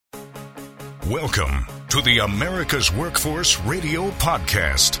Welcome to the America's Workforce Radio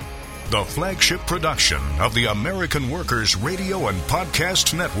Podcast, the flagship production of the American Workers Radio and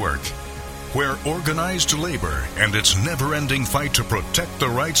Podcast Network, where organized labor and its never-ending fight to protect the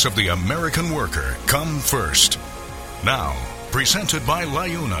rights of the American worker come first. Now, presented by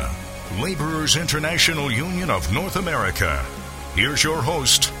LIUNA, Laborers International Union of North America. Here's your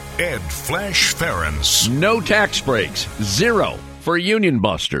host, Ed Flash Ferens. No tax breaks, zero for union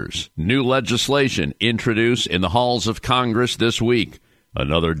busters. New legislation introduced in the halls of Congress this week.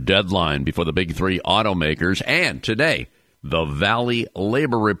 Another deadline before the big three automakers. And today, the Valley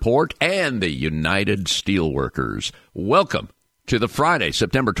Labor Report and the United Steelworkers. Welcome to the Friday,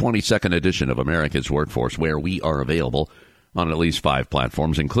 September 22nd edition of America's Workforce, where we are available on at least 5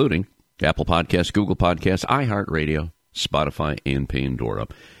 platforms, including Apple Podcasts, Google Podcasts, iHeartRadio, Spotify, and Pandora.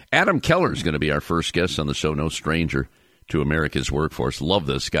 Adam Keller is going to be our first guest on the show, no stranger to America's Workforce. Love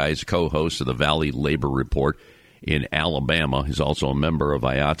this guy. He's co-host of the Valley Labor Report in Alabama. He's also a member of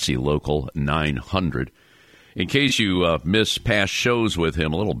IATSE Local 900. In case you missed past shows with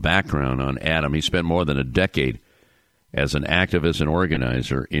him, a little background on Adam. He spent more than a decade as an activist and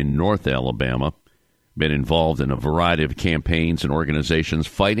organizer in North Alabama. Been involved in a variety of campaigns and organizations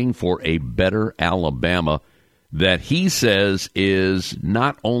fighting for a better Alabama that he says is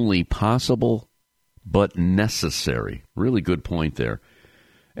not only possible, but necessary. Really good point there.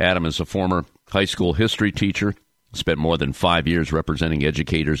 Adam is a former high school history teacher, spent more than 5 years representing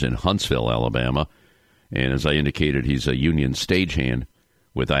educators in Huntsville, Alabama. And as I indicated, he's a union stagehand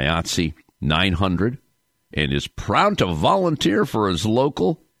with IATSE 900 and is proud to volunteer for his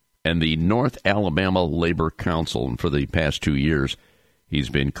local and the North Alabama Labor Council. And for the past 2 years, he's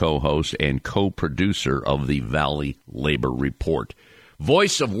been co-host and co-producer of the Valley Labor Report.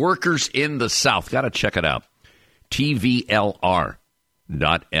 Voice of Workers in the South. Got to check it out. TVLR.fm.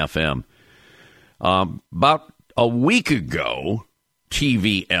 About a week ago,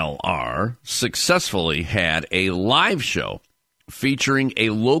 TVLR successfully had a live show featuring a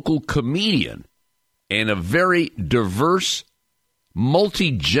local comedian and a very diverse,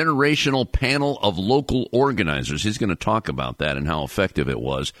 multi-generational panel of local organizers. He's going to talk about that and how effective it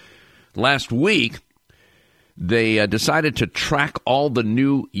was. Last week, they decided to track all the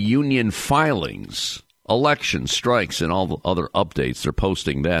new union filings, elections, strikes, and all the other updates. They're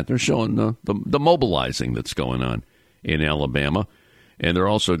posting that. They're showing the mobilizing that's going on in Alabama. And they're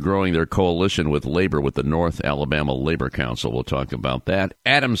also growing their coalition with labor with the North Alabama Labor Council. We'll talk about that.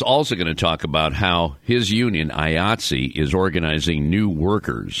 Adam's also going to talk about how his union, IATSE, is organizing new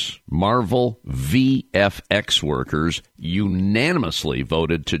workers. Marvel VFX workers unanimously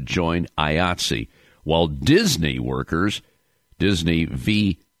voted to join IATSE, while Disney workers, Disney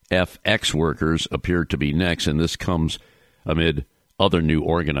VFX workers, appear to be next. And this comes amid other new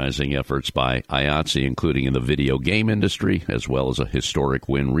organizing efforts by IATSE, including in the video game industry, as well as a historic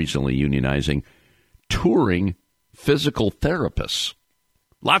win recently unionizing touring physical therapists.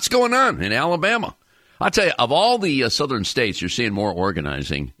 Lots going on in Alabama. I'll tell you, of all the southern states, you're seeing more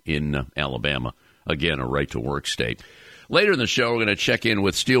organizing in Alabama. Again, a right-to-work state. Later in the show, we're going to check in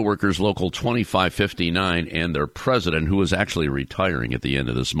with Steelworkers Local 2559 and their president, who is actually retiring at the end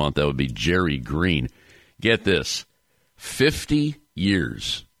of this month. That would be Jerry Green. Get this, 50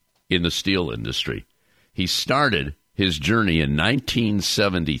 years in the steel industry. He started his journey in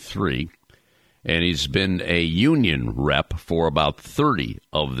 1973, and he's been a union rep for about 30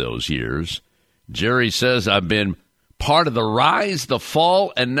 of those years. Jerry says, I've been part of the rise, the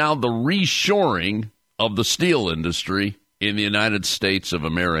fall, and now the reshoring of the steel industry in the United States of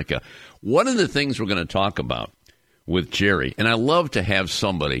America. One of the things we're going to talk about with Jerry, and I love to have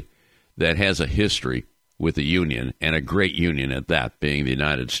somebody that has a history with a union, and a great union at that, being the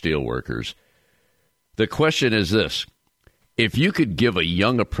United Steelworkers. The question is this: if you could give a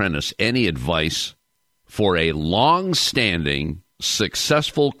young apprentice any advice for a long-standing,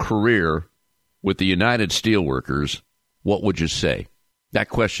 successful career with the United Steelworkers, what would you say? That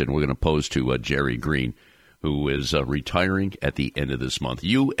question we're going to pose to Jerry Green, who is retiring at the end of this month.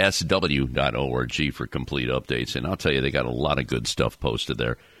 USW.org for complete updates. And I'll tell you, they got a lot of good stuff posted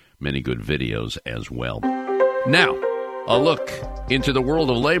there. Many good videos as well. Now, a look into the world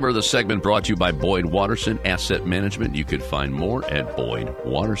of labor. The segment brought to you by Boyd Watterson Asset Management. You could find more at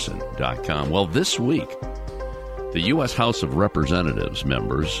BoydWatterson.com. Well, this week, the U.S. House of Representatives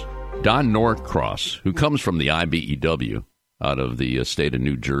members, Don Norcross, who comes from the IBEW out of the state of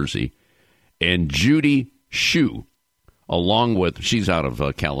New Jersey, and Judy Hsu, along with, she's out of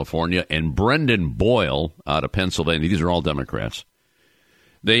California, and Brendan Boyle out of Pennsylvania. These are all Democrats.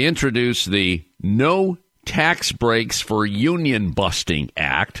 They introduced the No Tax Breaks for Union Busting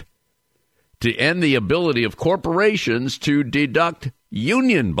Act to end the ability of corporations to deduct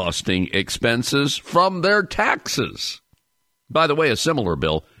union-busting expenses from their taxes. By the way, a similar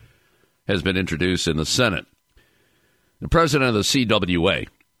bill has been introduced in the Senate. The president of the CWA,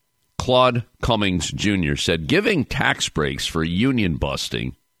 Claude Cummings Jr., said giving tax breaks for union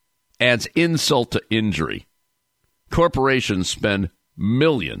busting adds insult to injury. Corporations spend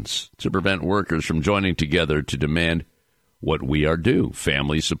millions to prevent workers from joining together to demand what we are due: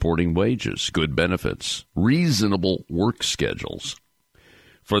 family supporting wages, good benefits, reasonable work schedules.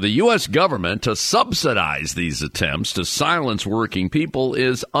 For the U.S. government to subsidize these attempts to silence working people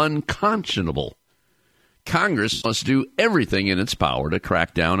is unconscionable. Congress must do everything in its power to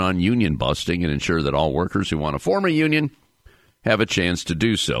crack down on union busting and ensure that all workers who want to form a union have a chance to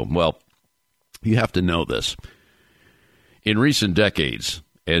do so. Well, you have to know this. In recent decades,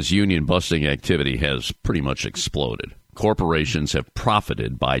 as union busting activity has pretty much exploded, corporations have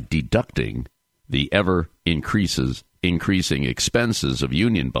profited by deducting the increasing expenses of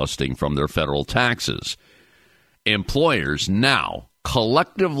union busting from their federal taxes. Employers now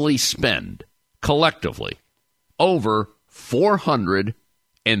collectively spend over $430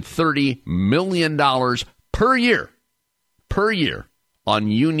 million per year on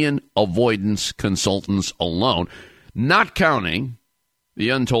union avoidance consultants alone, not counting the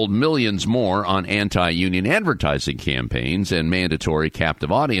untold millions more on anti-union advertising campaigns and mandatory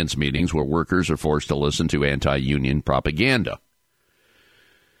captive audience meetings where workers are forced to listen to anti-union propaganda.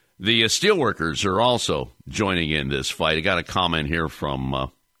 The Steelworkers are also joining in this fight. I got a comment here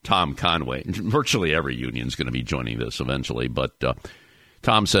from Tom Conway. Virtually every union is going to be joining this eventually, but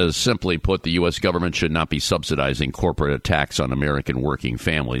Tom says, simply put, the U.S. government should not be subsidizing corporate attacks on American working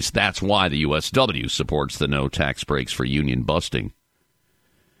families. That's why the USW supports the no tax breaks for union busting.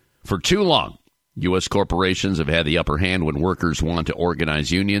 For too long, U.S. corporations have had the upper hand when workers want to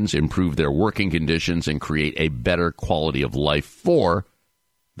organize unions, improve their working conditions, and create a better quality of life for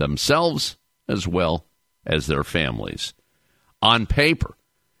themselves as well as their families. On paper,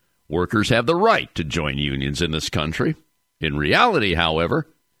 workers have the right to join unions in this country. In reality, however,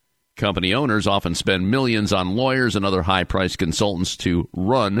 company owners often spend millions on lawyers and other high-priced consultants to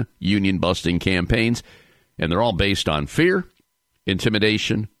run union-busting campaigns, and they're all based on fear,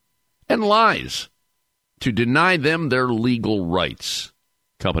 intimidation, and lies to deny them their legal rights.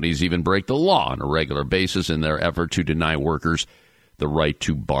 Companies even break the law on a regular basis in their effort to deny workers the right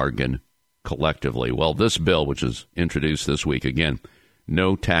to bargain collectively. Well, this bill, which is introduced this week again,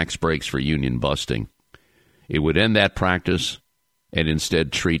 no tax breaks for union busting. It would end that practice and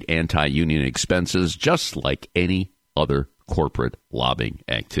instead treat anti-union expenses just like any other corporate lobbying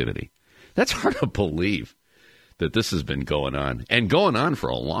activity. That's hard to believe that this has been going on, and going on for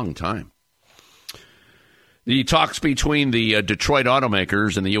a long time. The talks between the Detroit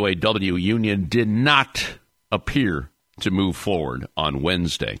automakers and the UAW union did not appear to move forward on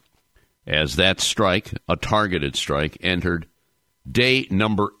Wednesday, as that strike, a targeted strike, entered day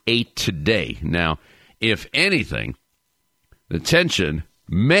number 8 today. Now, if anything, the tension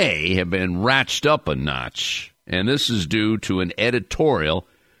may have been ratcheted up a notch, and this is due to an editorial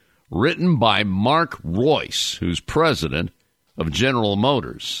written by Mark Royce, who's president of General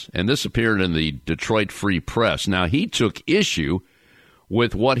Motors, and this appeared in the Detroit Free Press. Now, he took issue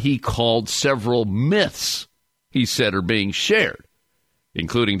with what he called several myths he said are being shared,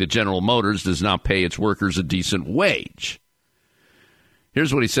 including that General Motors does not pay its workers a decent wage.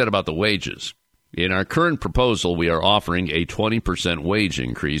 Here's what he said about the wages. In our current proposal, we are offering a 20% wage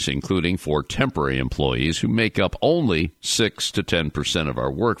increase, including for temporary employees who make up only 6 to 10% of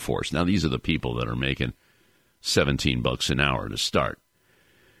our workforce. Now, these are the people that are making $17 an hour to start.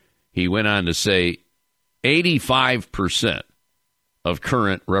 He went on to say 85% of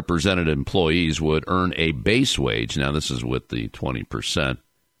current represented employees would earn a base wage, now this is with the 20%,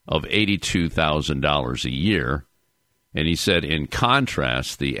 of $82,000 a year. And he said, in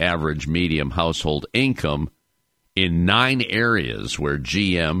contrast, the average medium household income in 9 areas where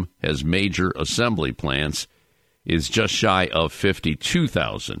GM has major assembly plants is just shy of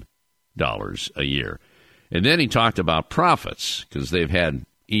 $52,000 a year. And then he talked about profits, because they've had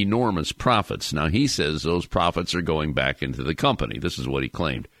enormous profits. Now, he says those profits are going back into the company. This is what he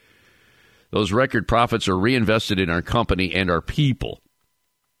claimed. Those record profits are reinvested in our company and our people.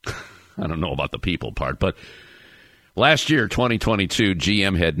 I don't know about the people part, but last year, 2022,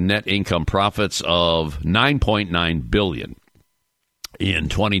 GM had net income profits of $9.9 billion. In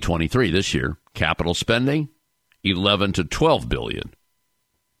 2023, this year, capital spending, $11 to $12 billion.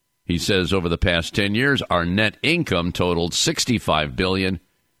 He says over the past 10 years, our net income totaled $65 billion,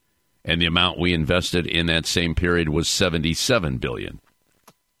 and the amount we invested in that same period was $77 billion.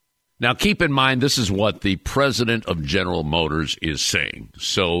 Now, keep in mind, this is what the president of General Motors is saying.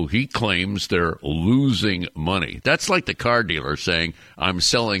 So he claims they're losing money. That's like the car dealer saying, I'm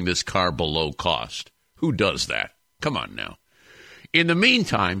selling this car below cost. Who does that? Come on now. In the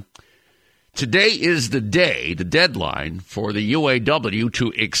meantime, today is the deadline for the UAW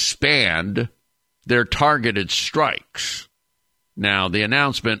to expand their targeted strikes. Now, the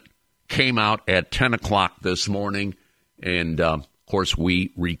announcement came out at 10 o'clock this morning, and of course,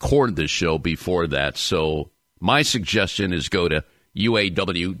 we record this show before that. So my suggestion is go to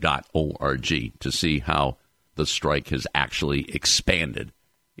uaw.org to see how the strike has actually expanded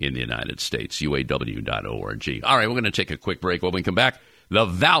in the United States, uaw.org. All right, we're going to take a quick break. When we come back, the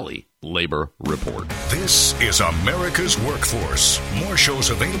Valley Labor Report. This is America's Workforce. More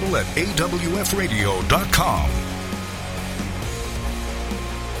shows available at awfradio.com.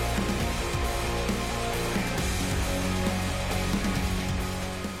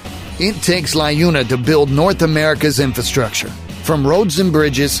 It takes LiUNA to build North America's infrastructure. From roads and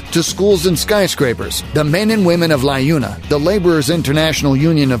bridges to schools and skyscrapers, the men and women of LiUNA, the Laborers International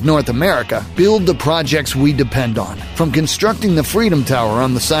Union of North America, build the projects we depend on. From constructing the Freedom Tower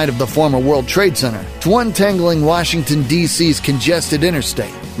on the site of the former World Trade Center to untangling Washington, D.C.'s congested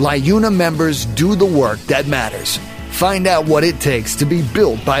interstate, LiUNA members do the work that matters. Find out what it takes to be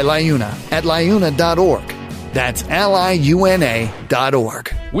built by LiUNA at liuna.org. That's liuna.org.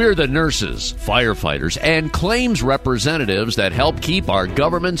 We're the nurses, firefighters, and claims representatives that help keep our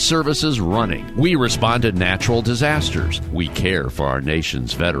government services running. We respond to natural disasters. We care for our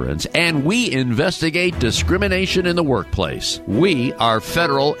nation's veterans, and we investigate discrimination in the workplace. We are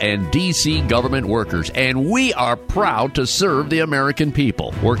federal and D.C. government workers, and we are proud to serve the American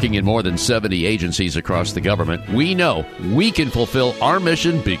people. Working in more than 70 agencies across the government, we know we can fulfill our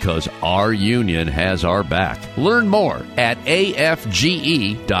mission because our union has our back. Learn more at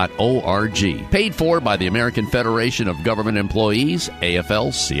afge.org. Paid for by the American Federation of Government Employees,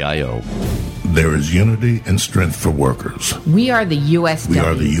 AFL-CIO. There is unity and strength for workers. We are the USW. We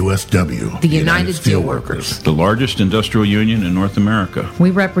are the USW. The United Steelworkers. The largest industrial union in North America.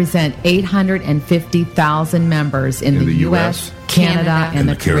 We represent 850,000 members in the U.S., Canada, and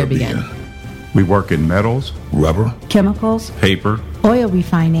the Caribbean. We work in metals, rubber, chemicals, paper, oil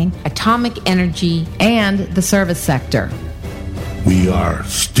refining, atomic energy, and the service sector. We are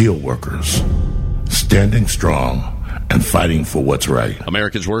steelworkers, standing strong and fighting for what's right.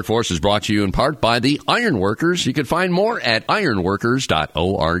 America's Workforce is brought to you in part by the Iron Workers. You can find more at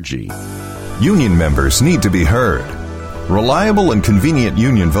ironworkers.org. Union members need to be heard. Reliable and convenient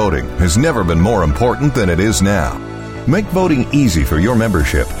union voting has never been more important than it is now. Make voting easy for your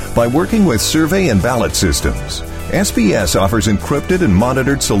membership by working with survey and ballot systems. SBS offers encrypted and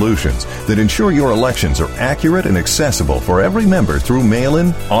monitored solutions that ensure your elections are accurate and accessible for every member through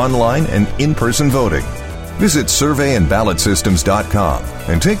mail-in, online, and in-person voting. Visit surveyandballotsystems.com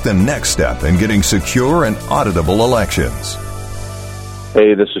and take the next step in getting secure and auditable elections.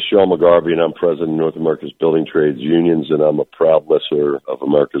 Hey, this is Sean McGarvey, and I'm president of North America's Building Trades Unions, and I'm a proud listener of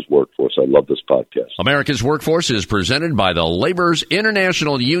America's Workforce. I love this podcast. America's Workforce is presented by the Laborers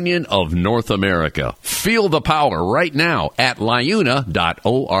International Union of North America. Feel the power right now at liuna.org.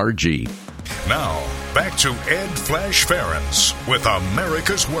 Now, back to Ed Flash Farrens with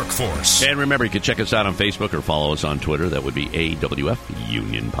America's Workforce. And remember, you can check us out on Facebook or follow us on Twitter. That would be AWF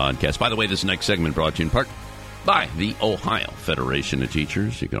Union Podcast. By the way, this next segment brought to you in part by the Ohio Federation of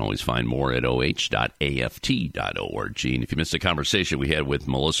Teachers. You can always find more at oh.aft.org. And if you missed a conversation we had with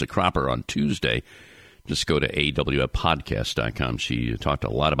Melissa Cropper on Tuesday, just go to awfpodcast.com. She talked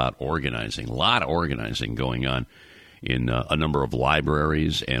a lot about organizing, a lot of organizing going on in a number of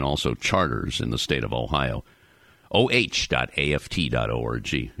libraries and also charters in the state of Ohio.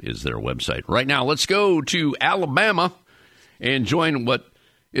 oh.aft.org is their website. Right now, let's go to Alabama and join what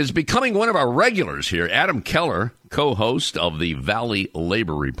is becoming one of our regulars here. Adam Keller, co-host of the Valley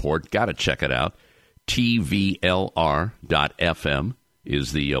Labor Report. Got to check it out. tvlr.fm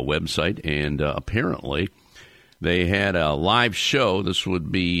is the website. And apparently they had a live show. This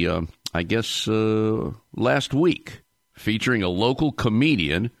would be, last week, featuring a local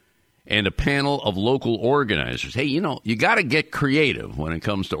comedian and a panel of local organizers. Hey, you got to get creative when it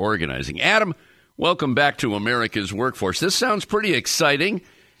comes to organizing. Adam, welcome back to America's Workforce. This sounds pretty exciting.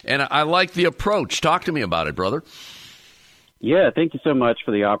 And I like the approach. Talk to me about it, brother. Yeah, thank you so much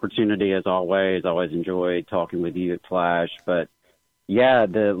for the opportunity, as always. Always enjoyed talking with you at Flash. But, yeah,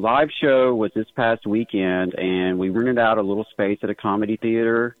 the live show was this past weekend, and we rented out a little space at a comedy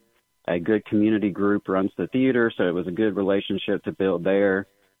theater. A good community group runs the theater, so it was a good relationship to build there.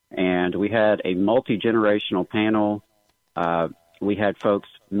 And we had a multi-generational panel. We had folks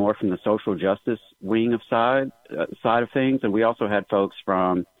more from the social justice wing of side of things, and we also had folks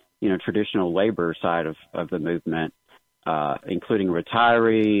from traditional labor side of the movement, including a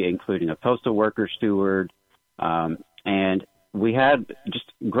retiree, including a postal worker steward, and we had just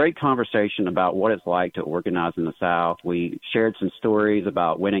great conversation about what it's like to organize in the South. We shared some stories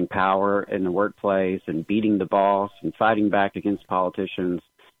about winning power in the workplace and beating the boss and fighting back against politicians.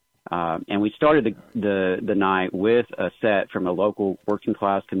 And we started the night with a set from a local working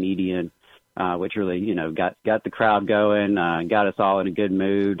class comedian, which really, got the crowd going, got us all in a good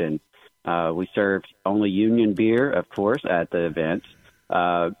mood. And we served only union beer, of course, at the event.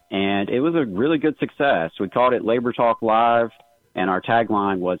 And it was a really good success. We called it Labor Talk Live, and our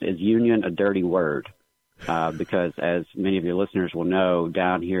tagline was, "Is union a dirty word?" Because as many of your listeners will know,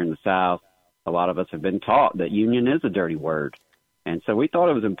 down here in the South, a lot of us have been taught that union is a dirty word. And so we thought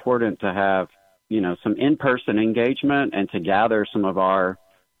it was important to have, some in-person engagement and to gather some of our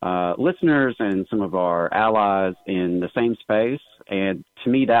listeners and some of our allies in the same space. And to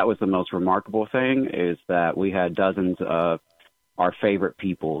me, that was the most remarkable thing, is that we had dozens of our favorite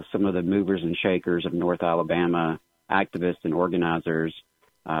people, some of the movers and shakers of North Alabama, activists and organizers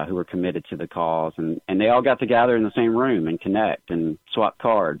who were committed to the cause. And they all got to gather in the same room and connect and swap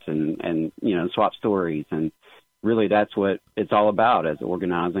cards and swap stories. And really that's what it's all about as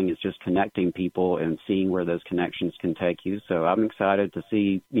organizing. It's just connecting people and seeing where those connections can take you. So I'm excited to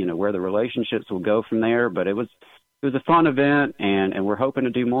see, where the relationships will go from there. But it was a fun event, and we're hoping to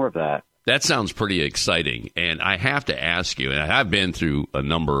do more of that. That sounds pretty exciting. And I have to ask you, and I've been through a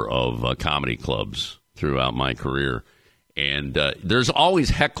number of comedy clubs throughout my career, and there's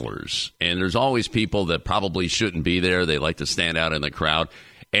always hecklers, and there's always people that probably shouldn't be there. They like to stand out in the crowd.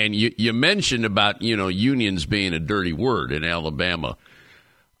 And you mentioned about, unions being a dirty word in Alabama.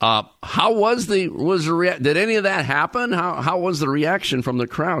 How was did any of that happen? How was the reaction from the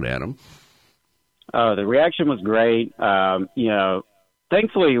crowd, Adam? The reaction was great.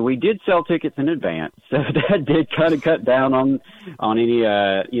 Thankfully, we did sell tickets in advance, so that did kind of cut down on any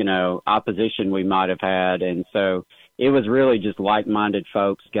opposition we might have had, and so it was really just like-minded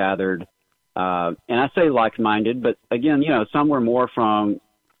folks gathered. And I say like-minded, but again, some were more from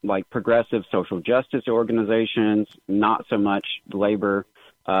like progressive social justice organizations, not so much labor.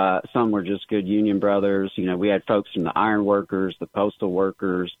 Some were just good union brothers. We had folks from the iron workers, the postal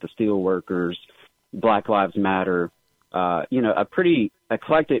workers, the steel workers, Black Lives Matter. A pretty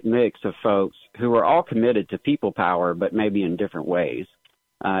eclectic mix of folks who were all committed to people power, but maybe in different ways.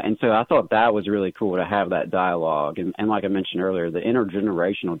 And so I thought that was really cool to have that dialogue. And like I mentioned earlier, the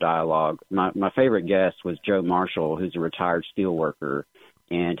intergenerational dialogue. My favorite guest was Joe Marshall, who's a retired steelworker,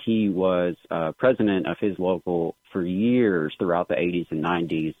 and he was president of his local for years throughout the 80s and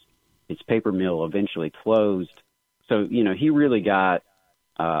 90s. His paper mill eventually closed. So, he really got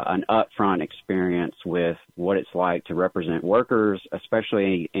an upfront experience with what it's like to represent workers,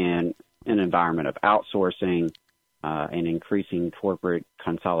 especially in an environment of outsourcing and increasing corporate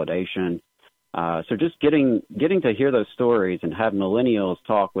consolidation. So just getting to hear those stories and have millennials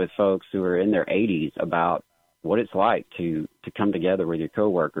talk with folks who are in their 80s about what it's like to come together with your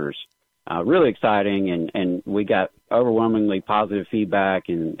coworkers. Really exciting, and we got overwhelmingly positive feedback,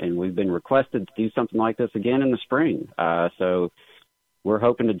 and we've been requested to do something like this again in the spring. So we're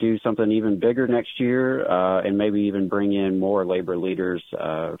hoping to do something even bigger next year, and maybe even bring in more labor leaders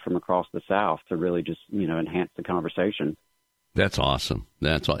from across the South to really just, enhance the conversation. That's awesome.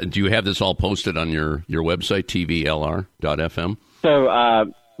 Do you have this all posted on your website, tvlr.fm?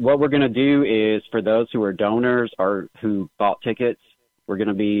 So what we're going to do is, for those who are donors or who bought tickets, we're going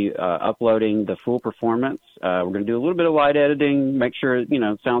to be uploading the full performance. We're going to do a little bit of light editing, make sure,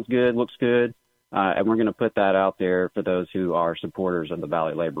 it sounds good, looks good. And we're going to put that out there for those who are supporters of the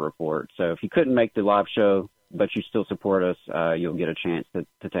Valley Labor Report. So if you couldn't make the live show, but you still support us, you'll get a chance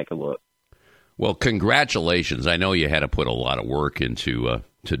to take a look. Well, congratulations. I know you had to put a lot of work into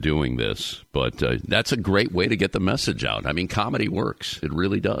to doing this, but that's a great way to get the message out. I mean, comedy works. It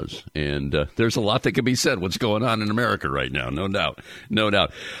really does. And there's a lot that can be said what's going on in America right now, no doubt. No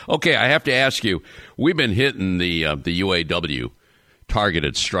doubt. Okay, I have to ask you, we've been hitting the UAW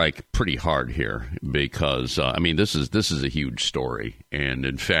targeted strike pretty hard here because this is a huge story, and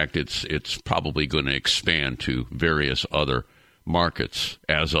in fact it's probably going to expand to various other markets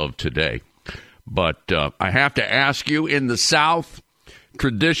as of today. But I have to ask you, in the South,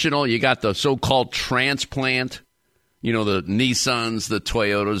 traditional, you got the so-called transplant, the Nissans, the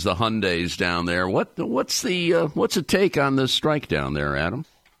Toyotas, the Hyundais down there. What's the take on this strike down there, Adam?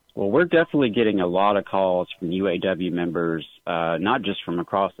 Well, we're definitely getting a lot of calls from UAW members, not just from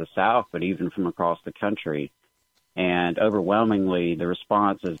across the South, but even from across the country. And overwhelmingly, the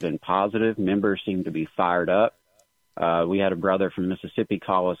response has been positive. Members seem to be fired up. We had a brother from Mississippi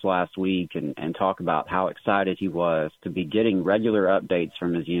call us last week and talk about how excited he was to be getting regular updates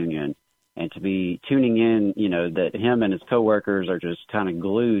from his union and to be tuning in, that him and his coworkers are just kind of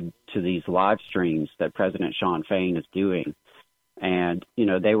glued to these live streams that President Shawn Fain is doing. And,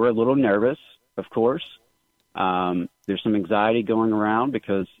 they were a little nervous, of course. There's some anxiety going around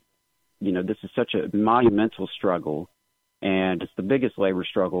because, this is such a monumental struggle, and it's the biggest labor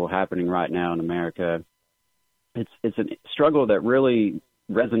struggle happening right now in America. It's a struggle that really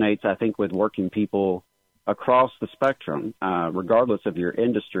resonates, I think, with working people across the spectrum, regardless of your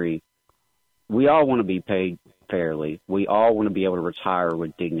industry. We all want to be paid fairly. We all want to be able to retire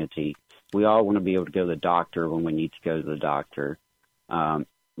with dignity. We all want to be able to go to the doctor when we need to go to the doctor.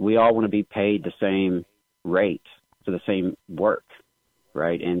 We all want to be paid the same rate for the same work,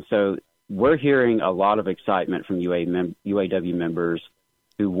 right? And so we're hearing a lot of excitement from UAW members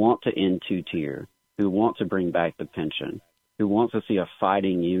who want to end two-tier, who want to bring back the pension, who want to see a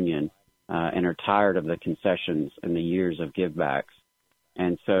fighting union and are tired of the concessions and the years of givebacks.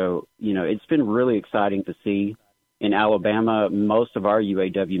 And so, it's been really exciting to see. In Alabama, most of our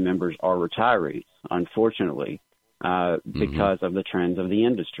UAW members are retirees, unfortunately, because of the trends of the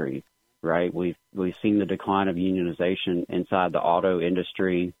industry, right? We've seen the decline of unionization inside the auto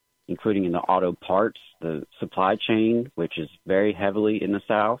industry, including in the auto parts, the supply chain, which is very heavily in the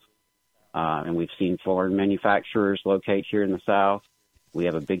South. And we've seen foreign manufacturers locate here in the South. We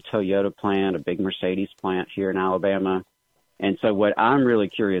have a big Toyota plant, a big Mercedes plant here in Alabama. And so what I'm really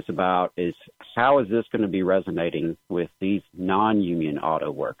curious about is how is this going to be resonating with these non-union auto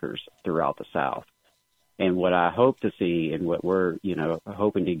workers throughout the South? And what I hope to see and what we're,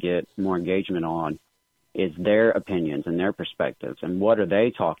 hoping to get more engagement on is their opinions and their perspectives and what are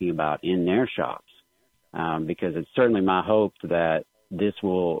they talking about in their shops? Because it's certainly my hope that this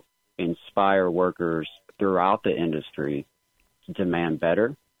will inspire workers throughout the industry to demand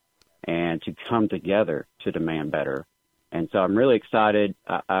better and to come together to demand better. And so I'm really excited.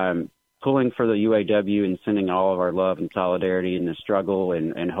 I'm pulling for the UAW and sending all of our love and solidarity in this struggle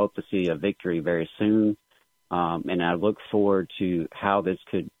and hope to see a victory very soon. And I look forward to how this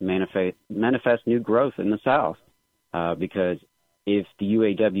could manifest new growth in the South. Because if the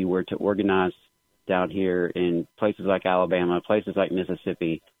UAW were to organize down here in places like Alabama, places like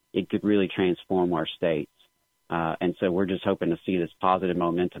Mississippi, it could really transform our states. And so we're just hoping to see this positive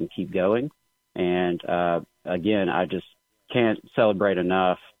momentum keep going. And again, I just can't celebrate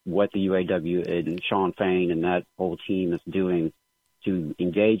enough what the UAW and Shawn Fain and that whole team is doing to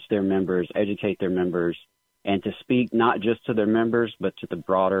engage their members, educate their members, and to speak not just to their members, but to the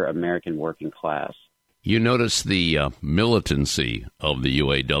broader American working class. You notice the militancy of the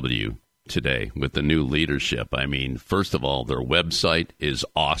UAW today with the new leadership. I mean, first of all, their website is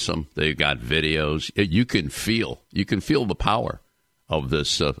awesome. They've got videos. You can feel the power of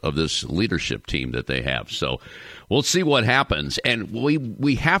this leadership team that they have. So we'll see what happens. And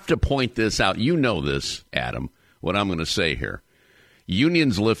we have to point this out. You know this, Adam, what I'm going to say here.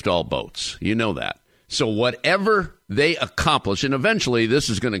 Unions lift all boats. You know that. So whatever they accomplish, and eventually this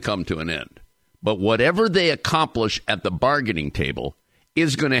is going to come to an end, but whatever they accomplish at the bargaining table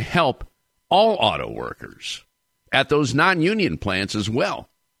is going to help all auto workers at those non-union plants as well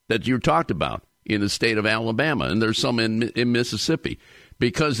that you talked about in the state of Alabama, and there's some in Mississippi,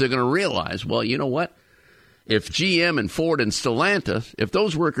 because they're going to realize, well, you know what? If GM and Ford and Stellantis, if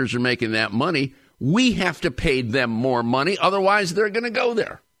those workers are making that money, we have to pay them more money. Otherwise, they're going to go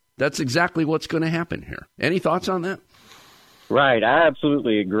there. That's exactly what's going to happen here. Any thoughts on that? Right. I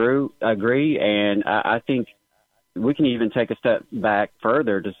absolutely agree. And I think we can even take a step back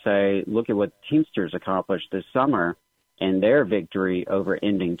further to say, look at what Teamsters accomplished this summer and their victory over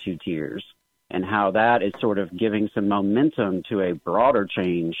ending two tiers, and how that is sort of giving some momentum to a broader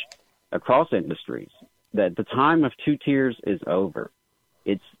change across industries. That the time of two tiers is over.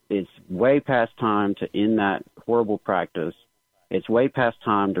 It's way past time to end that horrible practice. It's way past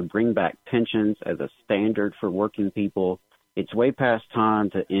time to bring back pensions as a standard for working people. It's way past time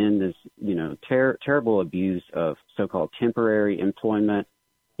to end this, terrible abuse of so-called temporary employment,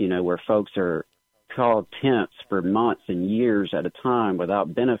 where folks are called temps for months and years at a time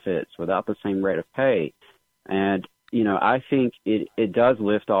without benefits, without the same rate of pay. And, I think it does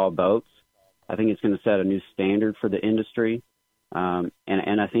lift all boats. I think it's going to set a new standard for the industry. And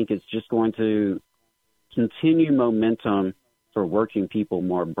I think it's just going to continue momentum for working people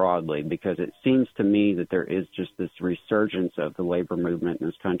more broadly, because it seems to me that there is just this resurgence of the labor movement in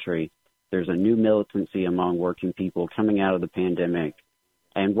this country. There's a new militancy among working people coming out of the pandemic.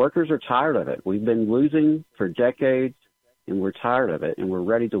 And workers are tired of it. We've been losing for decades, and we're tired of it, and we're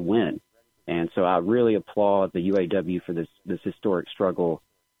ready to win. And so I really applaud the UAW for this historic struggle,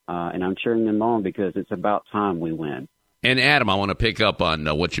 and I'm cheering them on because it's about time we win. And, Adam, I want to pick up on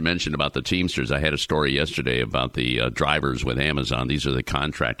what you mentioned about the Teamsters. I had a story yesterday about the drivers with Amazon. These are the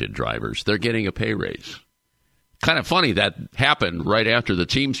contracted drivers. They're getting a pay raise. Kind of funny that happened right after the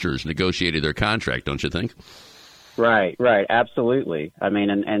Teamsters negotiated their contract, don't you think? Right, absolutely. I mean,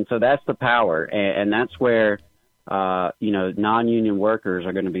 and so that's the power, and that's where, non-union workers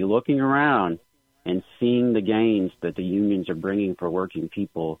are going to be looking around and seeing the gains that the unions are bringing for working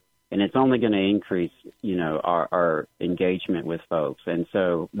people, and it's only going to increase, our engagement with folks. And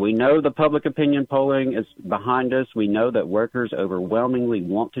so we know the public opinion polling is behind us. We know that workers overwhelmingly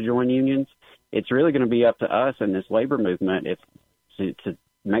want to join unions. It's really going to be up to us in this labor movement to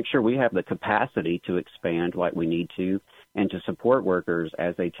make sure we have the capacity to expand like we need to and to support workers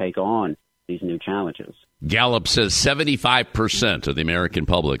as they take on these new challenges. Gallup says 75% of the American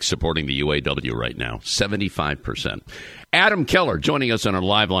public supporting the UAW right now. 75%. Adam Keller joining us on our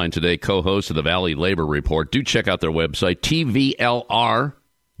live line today, co-host of the Valley Labor Report. Do check out their website, tvlr.fm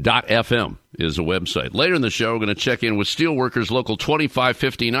is a website. Later in the show, we're going to check in with Steelworkers Local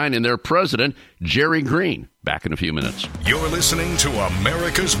 2559 and their president, Jerry Green. Back in a few minutes. You're listening to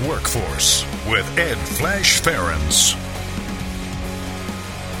America's Workforce with Ed Flash Ferens.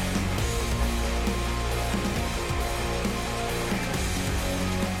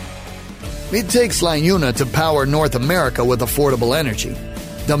 It takes LiUNA to power North America with affordable energy.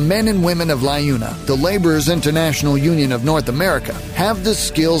 The men and women of LiUNA, the Laborers International Union of North America, have the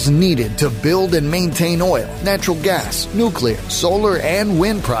skills needed to build and maintain oil, natural gas, nuclear, solar, and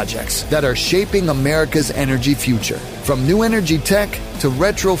wind projects that are shaping America's energy future. From new energy tech to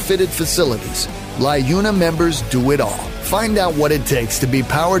retrofitted facilities, LiUNA members do it all. Find out what it takes to be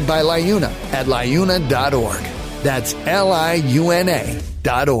powered by LiUNA at liuna.org. That's liuna.org.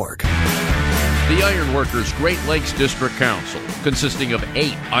 The Iron Workers Great Lakes District Council, consisting of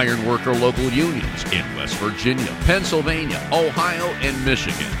 8 ironworker local unions in West Virginia, Pennsylvania, Ohio, and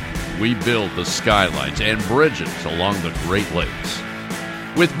Michigan. We build the skylines and bridges along the Great Lakes.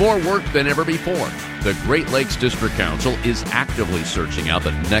 With more work than ever before, the Great Lakes District Council is actively searching out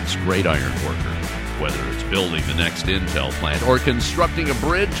the next great iron worker, whether it's building the next Intel plant or constructing a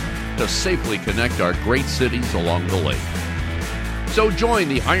bridge to safely connect our great cities along the lake. So join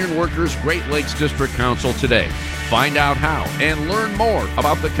the Iron Workers Great Lakes District Council today. Find out how and learn more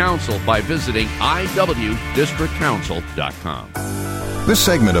about the council by visiting iwdistrictcouncil.com. This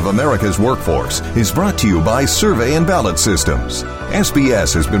segment of America's Workforce is brought to you by Survey and Ballot Systems.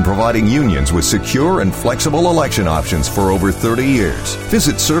 SBS has been providing unions with secure and flexible election options for over 30 years.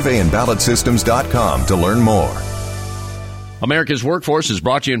 Visit surveyandballotsystems.com to learn more. America's Workforce is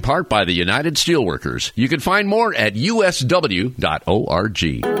brought to you in part by the United Steelworkers. You can find more at usw.org.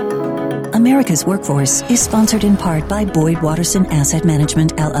 America's Workforce is sponsored in part by Boyd Watterson Asset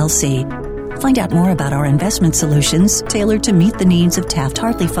Management, LLC. Find out more about our investment solutions tailored to meet the needs of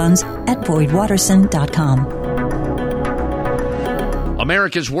Taft-Hartley funds at boydwatterson.com.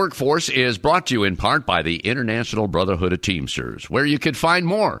 America's Workforce is brought to you in part by the International Brotherhood of Teamsters, where you can find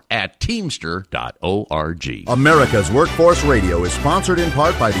more at teamster.org. America's Workforce Radio is sponsored in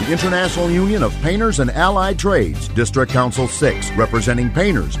part by the International Union of Painters and Allied Trades, District Council 6, representing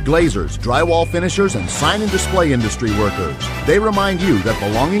painters, glazers, drywall finishers, and sign and display industry workers. They remind you that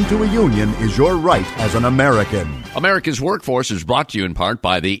belonging to a union is your right as an American. America's Workforce is brought to you in part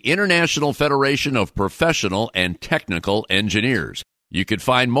by the International Federation of Professional and Technical Engineers. You can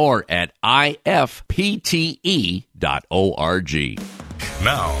find more at ifpte.org.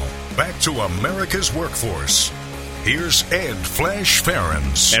 Now, back to America's Workforce. Here's Ed Flash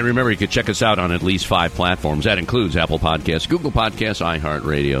Ferens. And remember, you can check us out on at least 5 platforms. That includes Apple Podcasts, Google Podcasts,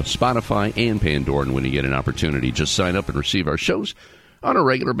 iHeartRadio, Spotify, and Pandora. And when you get an opportunity, just sign up and receive our shows on a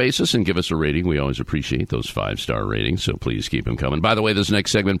regular basis and give us a rating. We always appreciate those 5-star ratings, so please keep them coming. By the way, this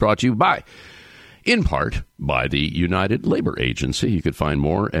next segment brought to you in part by the United Labor Agency. You can find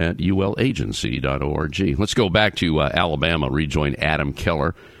more at ulagency.org. Let's go back to Alabama, rejoin Adam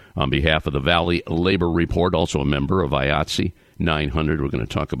Keller on behalf of the Valley Labor Report, also a member of IATSE 900. We're going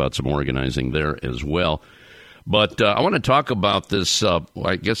to talk about some organizing there as well. But I want to talk about this,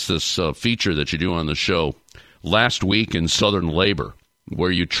 this feature that you do on the show last week in Southern Labor, where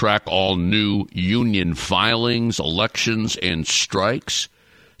you track all new union filings, elections, and strikes.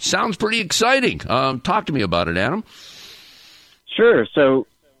 Sounds pretty exciting. Talk to me about it, Adam. Sure. So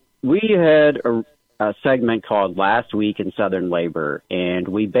we had a segment called Last Week in Southern Labor, and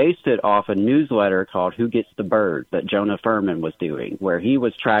we based it off a newsletter called Who Gets the Bird that Jonah Furman was doing, where he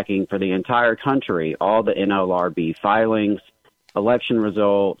was tracking for the entire country all the NLRB filings, election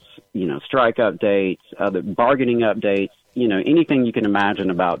results, strike updates, other bargaining updates, anything you can imagine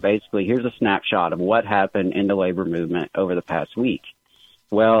about basically here's a snapshot of what happened in the labor movement over the past week.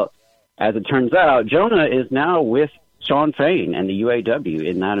 Well, as it turns out, Jonah is now with Shawn Fain and the UAW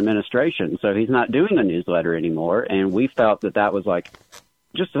in that administration, so he's not doing a newsletter anymore, and we felt that was like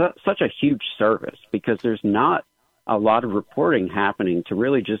just such a huge service because there's not a lot of reporting happening to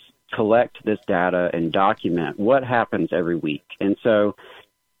really just collect this data and document what happens every week. And so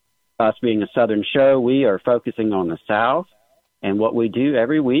us being a Southern show, we are focusing on the South. And what we do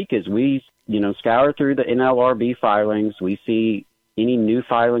every week is we, scour through the NLRB filings. We see any new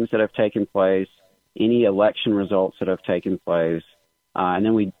filings that have taken place, any election results that have taken place. And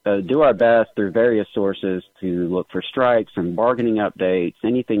then we do our best through various sources to look for strikes and bargaining updates,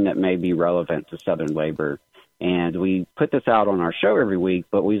 anything that may be relevant to Southern labor. And we put this out on our show every week,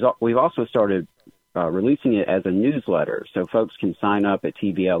 but we've also started releasing it as a newsletter. So folks can sign up at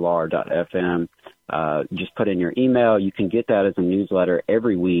tvlr.fm, just put in your email. You can get that as a newsletter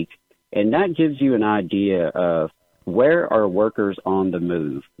every week. And that gives you an idea of where are workers on the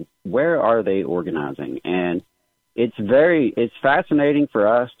move? Where are they organizing? And it's fascinating for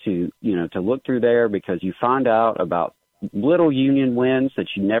us to look through there because you find out about little union wins that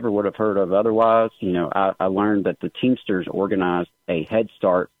you never would have heard of otherwise. I learned that the Teamsters organized a Head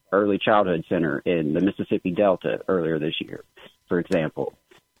Start early childhood center in the Mississippi Delta earlier this year, for example.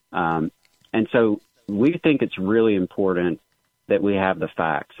 And so we think it's really important that we have the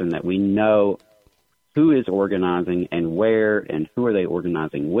facts and that we know who is organizing and where and who are they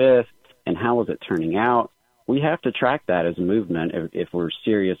organizing with and how is it turning out. We have to track that as a movement if we're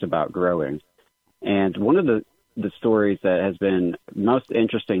serious about growing. And one of the stories that has been most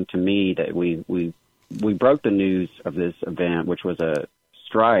interesting to me that we broke the news of this event, which was a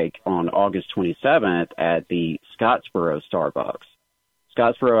strike on August 27th at the Scottsboro Starbucks.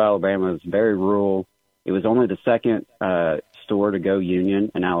 Scottsboro, Alabama is very rural. It was only the second store to go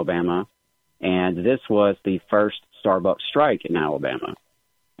union in Alabama, and this was the first Starbucks strike in Alabama.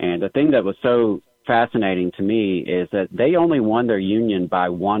 And the thing that was so fascinating to me is that they only won their union by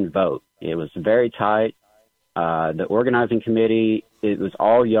one vote. It was very tight. The organizing committee, it was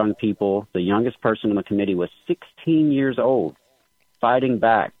all young people. The youngest person on the committee was 16 years old, fighting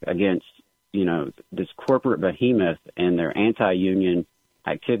back against, this corporate behemoth and their anti-union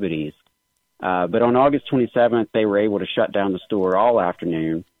activities. But on August 27th, they were able to shut down the store all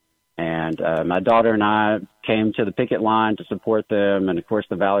afternoon. And my daughter and I came to the picket line to support them. And, of course,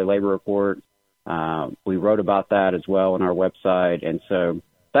 the Valley Labor Report, we wrote about that as well on our website. And so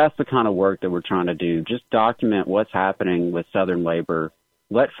that's the kind of work that we're trying to do. Just document what's happening with Southern labor.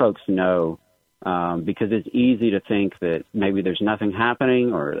 Let folks know, because it's easy to think that maybe there's nothing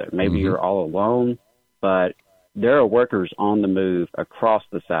happening or that maybe you're all alone. But there are workers on the move across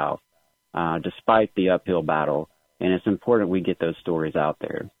the South, despite the uphill battle. And it's important we get those stories out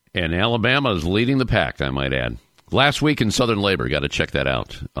there. And Alabama is leading the pack, I might add. Last Week in Southern Labor, got to check that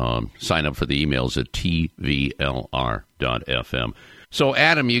out. Sign up for the emails at tvlr.fm. So,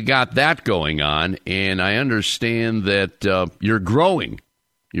 Adam, you got that going on, and I understand that you're growing.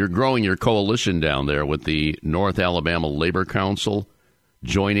 You're growing your coalition down there with the North Alabama Labor Council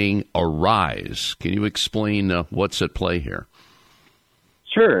joining Arise. Can you explain what's at play here?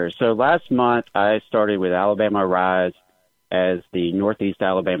 Sure. So last month, I started with Alabama Arise as the Northeast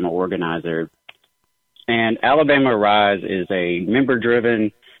Alabama organizer. And Alabama Arise is a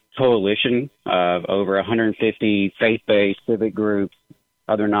member-driven coalition of over 150 faith-based civic groups,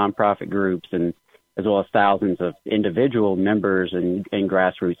 other nonprofit groups, and as well as thousands of individual members and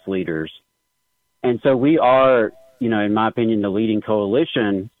grassroots leaders. And so we are, in my opinion, the leading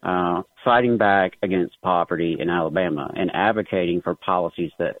coalition fighting back against poverty in Alabama and advocating for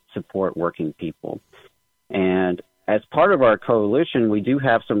policies that support working people. And as part of our coalition, we do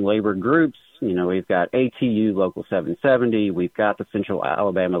have some labor groups. We've got ATU Local 770. We've got the Central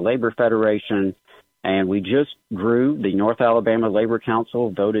Alabama Labor Federation. And we just grew. The North Alabama Labor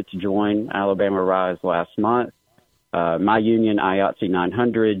Council voted to join Alabama Rise last month. My union, IATSE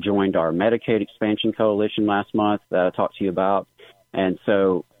 900, joined our Medicaid Expansion Coalition last month that I talked to you about. And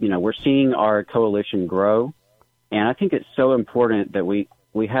so, we're seeing our coalition grow. And I think it's so important that we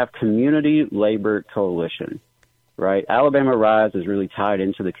have community labor coalition, right? Alabama Rise is really tied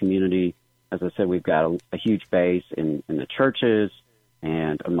into the community. As I said, we've got a huge base in the churches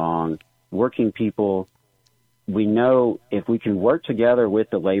and among working people. we know if we can work together with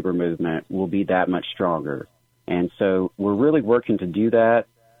the labor movement, we'll be that much stronger. And so we're really working to do that.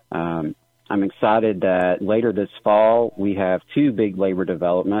 I'm excited that later this fall, we have two big labor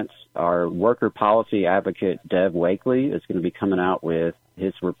developments. Our worker policy advocate, Dev Wakely, is going to be coming out with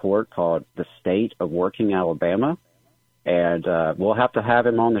his report called The State of Working Alabama. And we'll have to have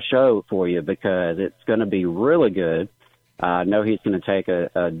him on the show for you because it's going to be really good. I know he's going to take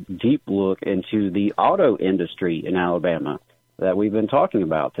a deep look into the auto industry in Alabama that we've been talking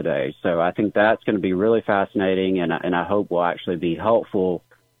about today. So I think that's going to be really fascinating, and I hope will actually be helpful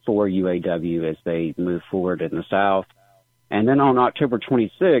for UAW as they move forward in the South. And then on October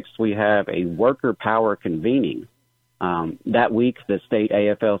 26th, we have a worker power convening. That week, the state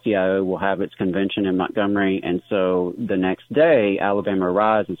AFL-CIO will have its convention in Montgomery, and so the next day, Alabama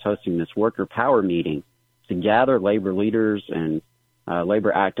Rise is hosting this worker power meeting to gather labor leaders and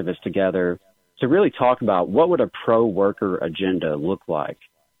labor activists together to really talk about what would a pro-worker agenda look like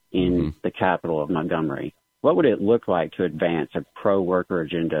in the capital of Montgomery. What would it look like to advance a pro-worker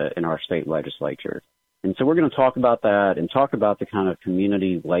agenda in our state legislature? And so we're going to talk about that and talk about the kind of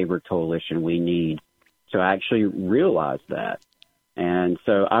community labor coalition we need to actually realize that. And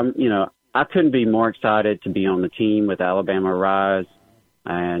so I couldn't be more excited to be on the team with Alabama Rise.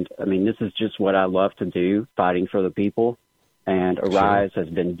 And I mean, this is just what I love to do, fighting for the people. And Arise has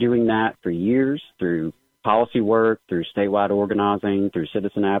been doing that for years through policy work, through statewide organizing, through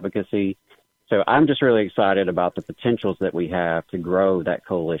citizen advocacy. So I'm just really excited about the potentials that we have to grow that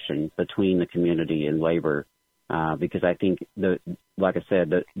coalition between the community and labor, because I think, like I said,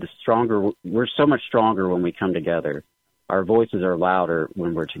 the stronger, we're so much stronger when we come together. Our voices are louder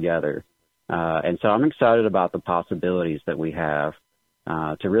when we're together. And so I'm excited about the possibilities that we have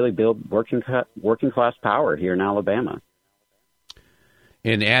to really build working class power here in Alabama.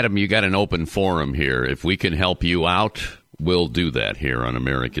 And Adam, you got an open forum here. If we can help you out, we'll do that here on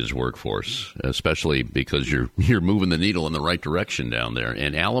America's Workforce, especially because you're moving the needle in the right direction down there.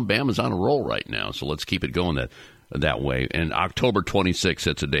 And Alabama's on a roll right now, so let's keep it going that way. And October 26th,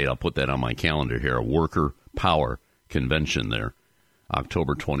 that's a date. I'll put that on my calendar here, a worker power convention there,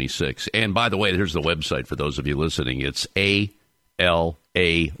 October 26th. And by the way, here's the website for those of you listening. It's alarise.org.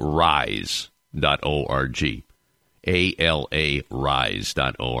 alarise.org.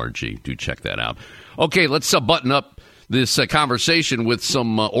 Do check that out. Okay, let's button up this conversation with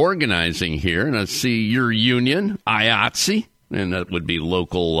some organizing here. And I see your union, IATSE, and that would be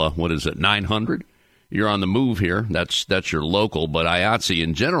local, 900? You're on the move here. That's your local, but IATSE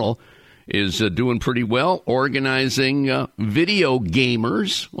in general is doing pretty well, organizing video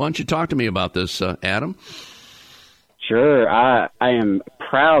gamers. Why don't you talk to me about this, Adam? Sure. I am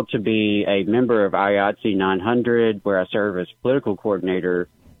proud to be a member of IATSE 900, where I serve as political coordinator.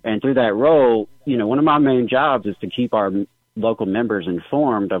 And through that role, one of my main jobs is to keep our local members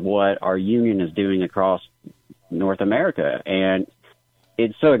informed of what our union is doing across North America. And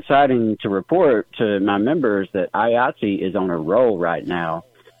it's so exciting to report to my members that IATSE is on a roll right now.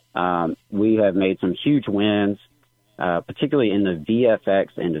 We have made some huge wins, particularly in the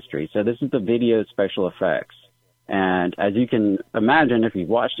VFX industry. So this is the video special effects. And as you can imagine, if you've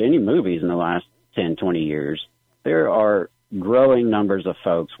watched any movies in the last 10, 20 years, there are growing numbers of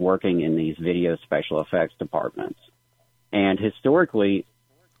folks working in these video special effects departments. And historically,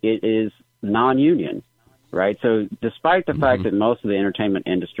 it is non-union, right? So despite the fact that most of the entertainment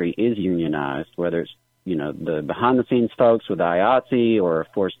industry is unionized, whether it's, the behind-the-scenes folks with IATSE or,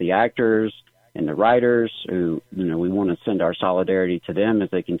 of course, the actors and the writers who, we want to send our solidarity to them as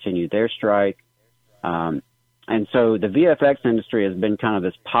they continue their strike. And so the VFX industry has been kind of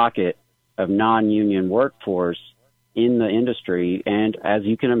this pocket of non-union workforce in the industry, and as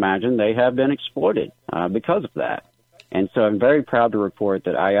you can imagine, they have been exploited because of that. And so I'm very proud to report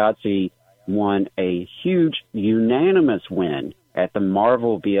that IATSE won a huge unanimous win at the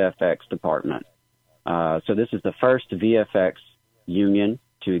Marvel VFX department. So this is the first VFX union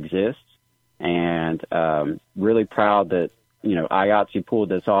to exist, and really proud that IATSE pulled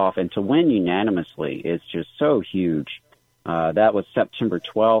this off, and to win unanimously is just so huge. That was September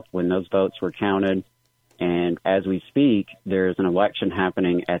 12th when those votes were counted. And as we speak, there's an election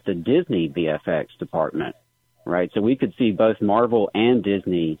happening at the Disney VFX department, right? So we could see both Marvel and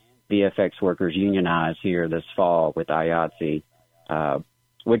Disney VFX workers unionize here this fall with IATSE,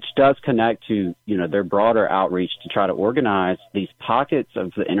 which does connect to, their broader outreach to try to organize these pockets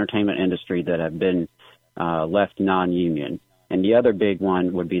of the entertainment industry that have been left non-union. And the other big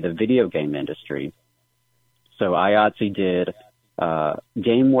one would be the video game industry. So IATSE did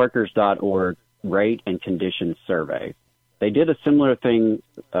GameWorkers.org rate and conditions survey. they did a similar thing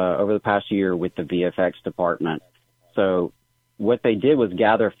over the past year with the VFX department. So what they did was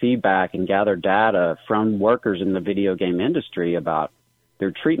gather feedback and gather data from workers in the video game industry about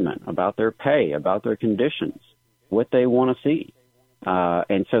their treatment, about their pay, about their conditions, what they want to see.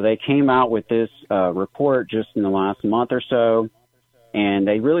 And so they came out with this report just in the last month or so, and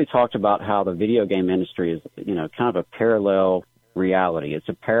they really talked about how the video game industry is, kind of a parallel reality. It's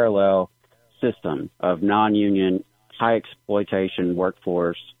a parallel system of non-union, high exploitation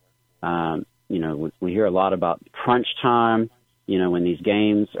workforce. We hear a lot about crunch time, when these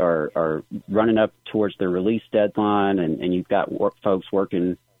games are running up towards their release deadline, and you've got folks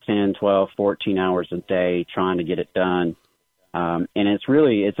working 10, 12, 14 hours a day trying to get it done. And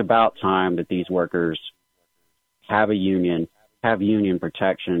it's about time that these workers have a union, have union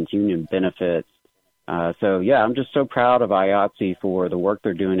protections, union benefits. I'm just so proud of IATSE for the work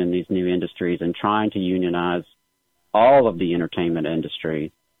they're doing in these new industries and trying to unionize all of the entertainment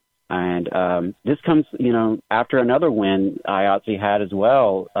industry. And this comes, after another win IATSE had as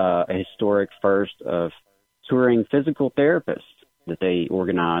well, a historic first of touring physical therapists that they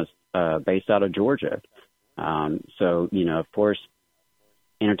organized based out of Georgia. Of course,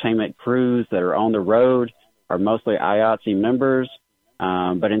 entertainment crews that are on the road are mostly IATSE members,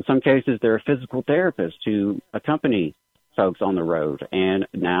 but in some cases there are physical therapists who accompany folks on the road, and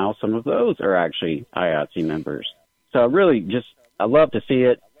now some of those are actually IATSE members. So I love to see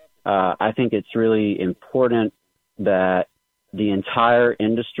it. I think it's really important that the entire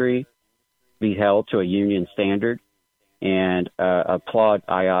industry be held to a union standard, and applaud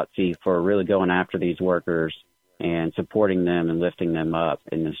IATSE for really going after these workers and supporting them and lifting them up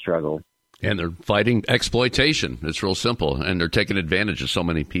in this struggle. And they're fighting exploitation. It's real simple. And they're taking advantage of so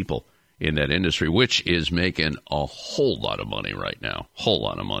many people in that industry, which is making a whole lot of money right now. Whole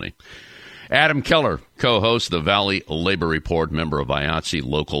lot of money. Adam Keller, co-host of the Valley Labor Report, member of IATSE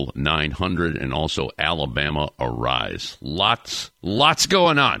Local 900, and also Alabama Arise. Lots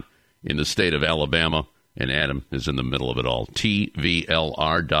going on in the state of Alabama, and Adam is in the middle of it all.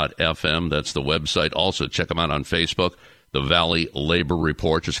 TVLR.FM, that's the website. Also, check them out on Facebook, the Valley Labor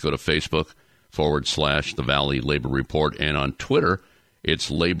Report. Just go to Facebook /the Valley Labor Report, and on Twitter, it's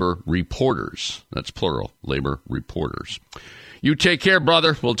Labor Reporters. That's plural, Labor Reporters. You take care,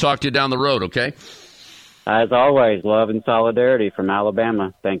 brother. We'll talk to you down the road, okay? As always, love and solidarity from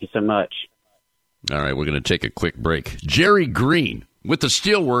Alabama. Thank you so much. All right, we're going to take a quick break. Jerry Green with the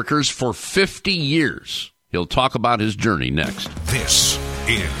Steelworkers for 50 years. He'll talk about his journey next. This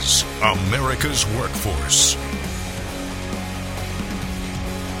is America's Workforce.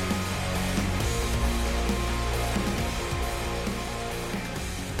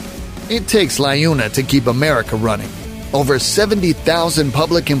 It takes LIUNA to keep America running. Over 70,000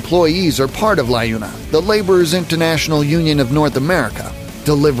 public employees are part of LIUNA, the Laborers International Union of North America,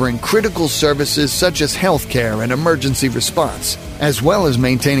 delivering critical services such as healthcare and emergency response, as well as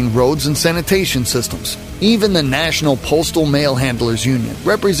maintaining roads and sanitation systems. Even the National Postal Mail Handlers Union,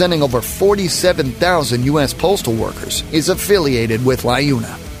 representing over 47,000 U.S. postal workers, is affiliated with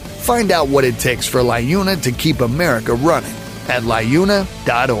LIUNA. Find out what it takes for LIUNA to keep America running at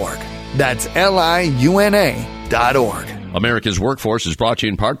LIUNA.org. That's LIUNA.org. America's Workforce is brought to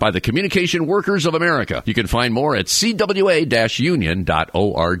you in part by the Communication Workers of America. You can find more at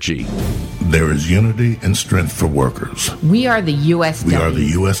cwa-union.org. There is unity and strength for workers. We are the USW. We are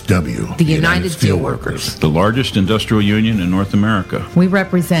the USW. The United Steelworkers. The largest industrial union in North America. We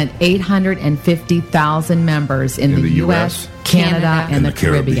represent 850,000 members in the U.S., Canada, and the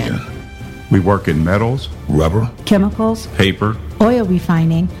Caribbean. We work in metals, rubber, chemicals, paper, oil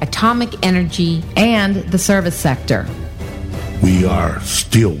refining, atomic energy, and the service sector. We are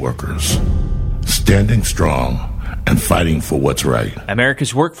steelworkers, standing strong and fighting for what's right.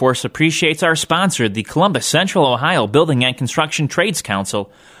 America's Workforce appreciates our sponsor, the Columbus Central Ohio Building and Construction Trades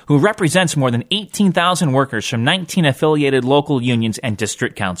Council, who represents more than 18,000 workers from 19 affiliated local unions and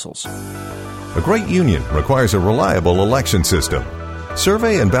district councils. A great union requires a reliable election system.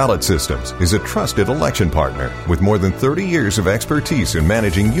 Survey and Ballot Systems is a trusted election partner with more than 30 years of expertise in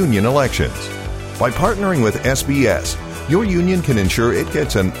managing union elections. By partnering with SBS, your union can ensure it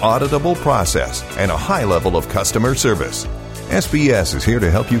gets an auditable process and a high level of customer service. SBS is here to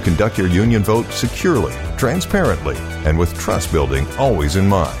help you conduct your union vote securely, transparently, and with trust building always in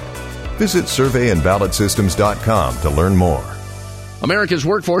mind. Visit surveyandballotsystems.com to learn more. America's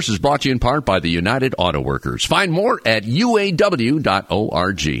Workforce is brought to you in part by the United Auto Workers. Find more at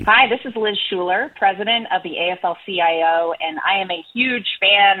uaw.org. Hi, this is Liz Schuler, president of the AFL-CIO, and I am a huge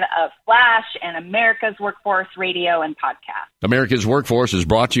fan of Flash and America's Workforce radio and podcast. America's Workforce is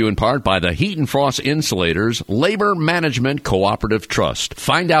brought to you in part by the Heat and Frost Insulators Labor Management Cooperative Trust.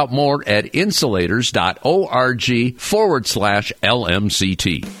 Find out more at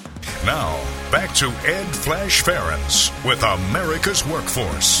insulators.org/LMCT. Now, back to Ed Flash Ferens with America's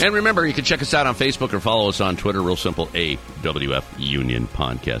Workforce. And remember, you can check us out on Facebook or follow us on Twitter. Real simple, AWF Union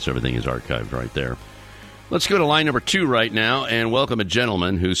Podcast. Everything is archived right there. Let's go to line number 2 right now and welcome a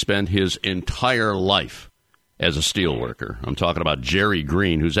gentleman who spent his entire life as a steelworker. I'm talking about Jerry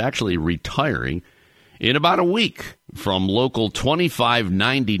Green, who's actually retiring in about a week from Local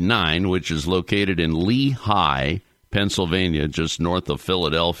 2599, which is located in Lehigh, Pennsylvania, just north of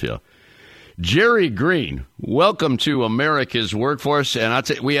Philadelphia. Jerry Green, welcome to America's Workforce. And I'll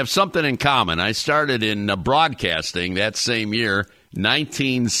tell you, we have something in common. I started in broadcasting that same year,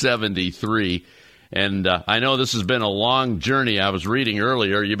 1973. And I know this has been a long journey. I was reading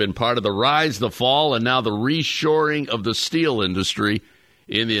earlier, you've been part of the rise, the fall, and now the reshoring of the steel industry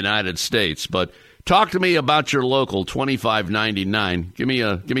in the United States. But talk to me about your local 2599. Give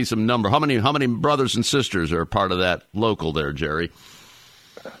me some number. How many brothers and sisters are part of that local there, Jerry?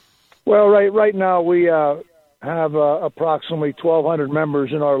 Well, right now we have approximately 1,200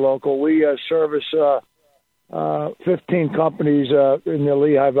 members in our local. We service 15 companies in the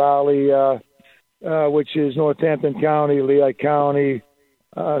Lehigh Valley, which is Northampton County, Lehigh County,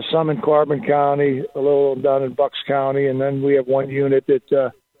 some in Carbon County, a little down in Bucks County, and then we have one unit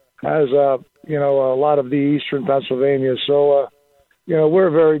that has a lot of the eastern Pennsylvania. So, we're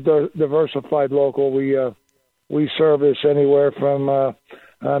a very diversified local. We service anywhere from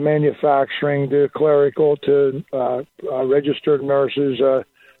manufacturing to clerical to registered nurses to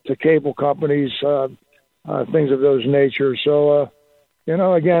cable companies, things of those nature. So,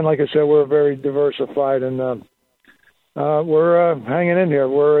 again, like I said, we're very diversified, and we're hanging in here.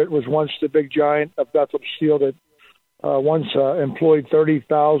 It was once the big giant of Bethlehem Steel that once employed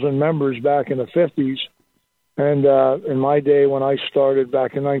 30,000 members back in the 50s. And in my day, when I started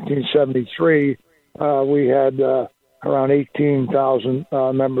back in 1973, we had around 18,000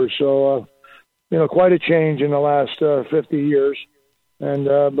 members. So, quite a change in the last 50 years. And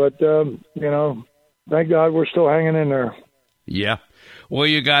but thank God we're still hanging in there. Yeah. Well,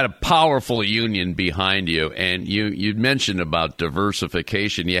 you got a powerful union behind you, and you mentioned about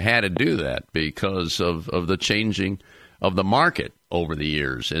diversification. You had to do that because of the changing of the market over the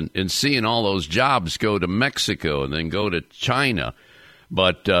years, and seeing all those jobs go to Mexico and then go to China.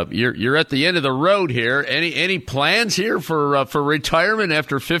 But you're at the end of the road here. Any plans here for retirement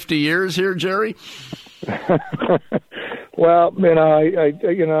after 50 years here, Jerry? Well,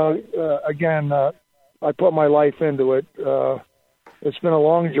 I put my life into it. It's been a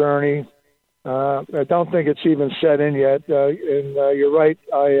long journey. I don't think it's even set in yet. And you're right.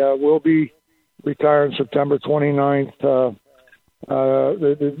 I will be retiring September 29th.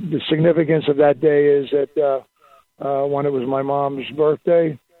 The significance of that day is that one, it was my mom's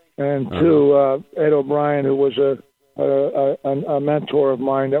birthday, and two, Ed O'Brien, who was a mentor of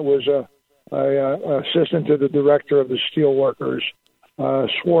mine, that was a assistant to the director of the Steelworkers,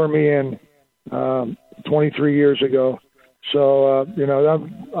 swore me in 23 years ago. So,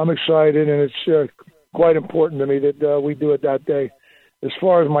 I'm excited, and it's quite important to me that we do it that day. As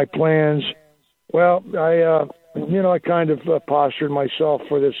far as my plans, well, I kind of postured myself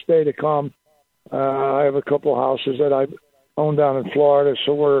for this day to come. I have a couple houses that I own down in Florida,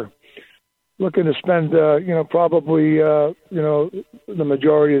 so we're looking to spend, probably, the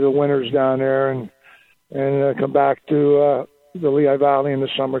majority of the winters down there and come back to the Lehigh Valley in the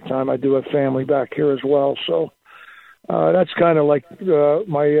summertime. I do have family back here as well, so that's kind of like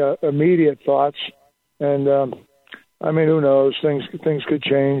my immediate thoughts. And who knows? Things could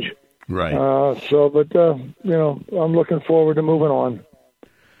change. Right. I'm looking forward to moving on.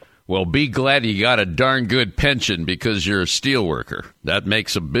 Well, be glad you got a darn good pension because you're a steel worker. That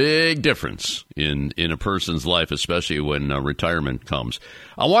makes a big difference in a person's life, especially when retirement comes.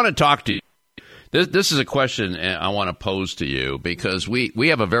 I want to talk to you. This is a question I want to pose to you because we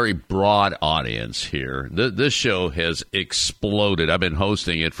have a very broad audience here. This show has exploded. I've been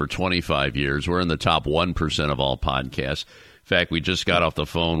hosting it for 25 years. We're in the top 1% of all podcasts. In fact, we just got off the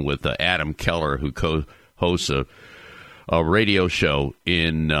phone with Adam Keller, who co-hosts a radio show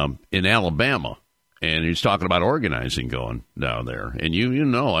in Alabama, and he's talking about organizing going down there. And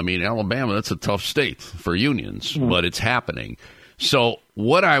Alabama, that's a tough state for unions, but it's happening. So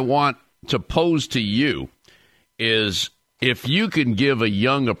what I want to pose to you is if you can give a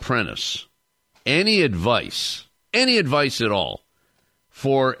young apprentice any advice at all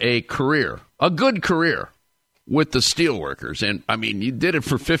for a career, a good career with the Steelworkers, and I mean, you did it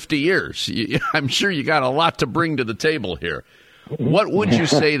for 50 years. I'm sure you got a lot to bring to the table here. What would you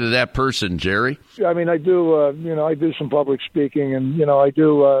say to that person, Jerry? I mean, I do, I do some public speaking, and, I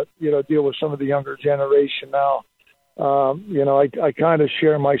do, deal with some of the younger generation now. I kind of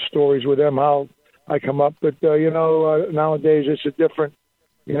share my stories with them, how I come up. But, nowadays it's a different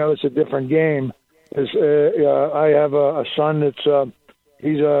game. I have a son that's,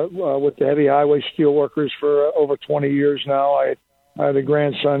 he's with the Heavy Highway Steelworkers for over 20 years now. I have a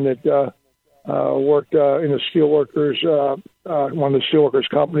grandson that worked in the Steelworkers, one of the Steelworkers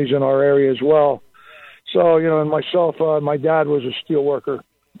companies in our area as well. So, and myself, my dad was a steelworker.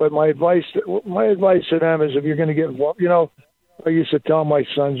 But my advice to them is, if you're going to get involved, I used to tell my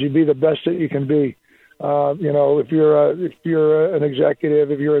sons, you be the best that you can be. If you're an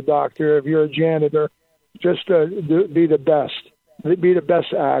executive, if you're a doctor, if you're a janitor, just be the best. Be the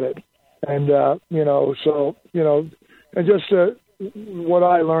best at it. And, and just what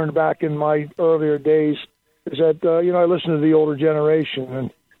I learned back in my earlier days is that, I listened to the older generation,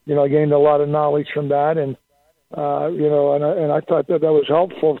 and, I gained a lot of knowledge from that. And, and I thought that was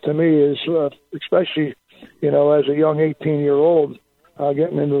helpful to me, is especially, as a young 18-year-old,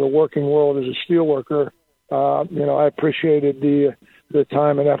 getting into the working world as a steelworker. I appreciated the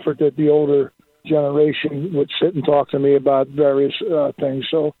time and effort that the older generation would sit and talk to me about various things.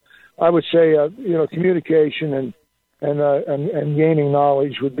 So I would say, communication and gaining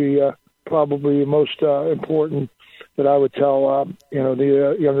knowledge would be probably most important that I would tell,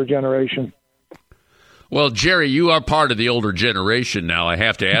 the younger generation. Well, Jerry, you are part of the older generation now. I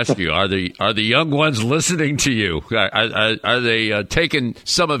have to ask you, are the young ones listening to you? Are they taking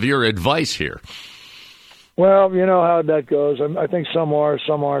some of your advice here? Well, you know how that goes. I think some are,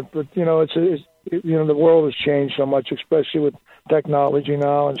 some aren't. But, it's the world has changed so much, especially with technology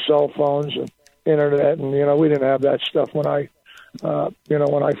now and cell phones and internet. And, we didn't have that stuff when I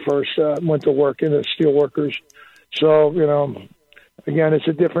first went to work in the Steelworkers. So, again, it's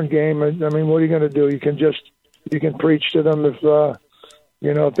a different game. I mean, what are you going to do? You can preach to them if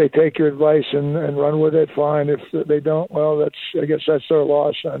they take your advice and run with it, fine. If they don't, well, I guess that's their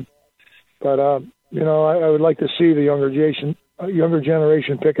loss. But I would like to see the younger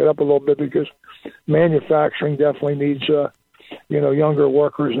generation pick it up a little bit, because manufacturing definitely needs younger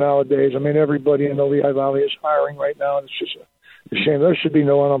workers nowadays. I mean, everybody in the Lehigh Valley is hiring right now, and it's just a shame. There should be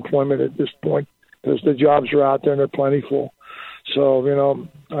no unemployment at this point, because the jobs are out there and they're plentiful. So,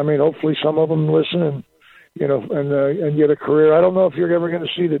 hopefully some of them listen and get a career. I don't know if you're ever going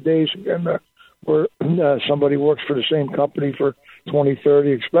to see the days again where somebody works for the same company for 20,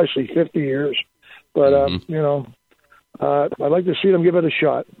 30, especially 50 years. But, I'd like to see them give it a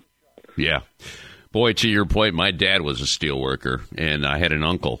shot. Yeah. Boy, to your point, my dad was a steel worker, and I had an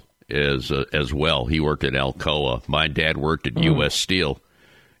uncle as well. He worked at Alcoa. My dad worked at U.S. Steel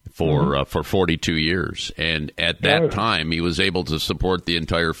for 42 years. And at that time, he was able to support the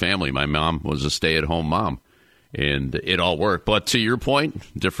entire family. My mom was a stay-at-home mom, and it all worked. But to your point,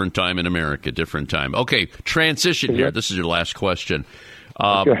 different time in America, different time. Okay, transition here. This is your last question.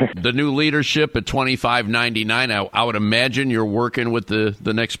 The new leadership at $25.99, I would imagine you're working with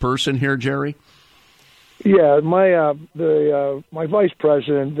the next person here, Jerry? Yeah, my vice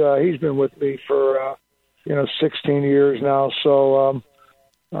president, he's been with me for 16 years now. So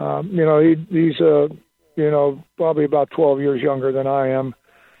he's probably about 12 years younger than I am,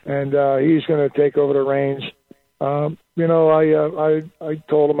 and he's going to take over the reins. I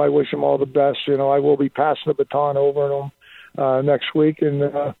told him I wish him all the best. I will be passing the baton over to him next week, and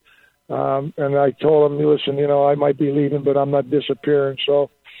I told him, listen, I might be leaving, but I'm not disappearing. So,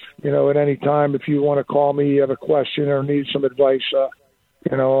 at any time, if you want to call me, you have a question or need some advice,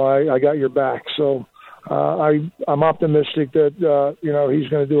 I got your back. So I'm optimistic that he's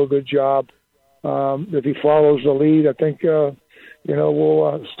going to do a good job. If he follows the lead, I think we'll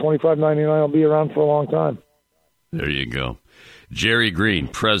 $25.99 will be around for a long time. There you go. Jerry Green,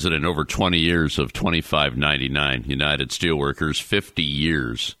 president over 20 years of $25.99 United Steelworkers, 50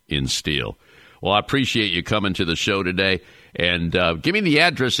 years in steel. Well, I appreciate you coming to the show today. And give me the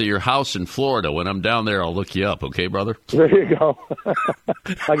address of your house in Florida. When I'm down there, I'll look you up. Okay, brother? There you go.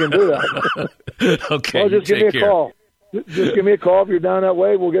 I can do that. Okay, well, just give me a call. Just give me a call if you're down that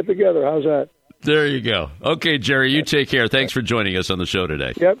way. We'll get together. How's that? There you go. Okay, Jerry, you take care. Thanks for joining us on the show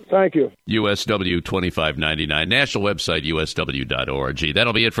today. Yep, thank you. USW 2599, national website, usw.org.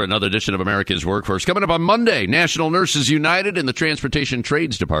 That'll be it for another edition of America's Workforce. Coming up on Monday, National Nurses United and the Transportation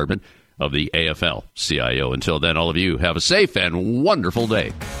Trades Department of the AFL-CIO. Until then, all of you have a safe and wonderful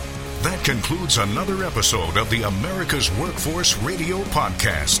day. That concludes another episode of the America's Workforce Radio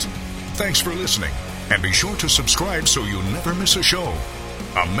Podcast. Thanks for listening, and be sure to subscribe so you never miss a show.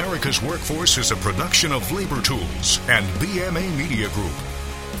 America's Workforce is a production of Labor Tools and BMA Media Group.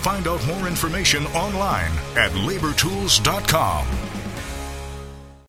 Find out more information online at labortools.com.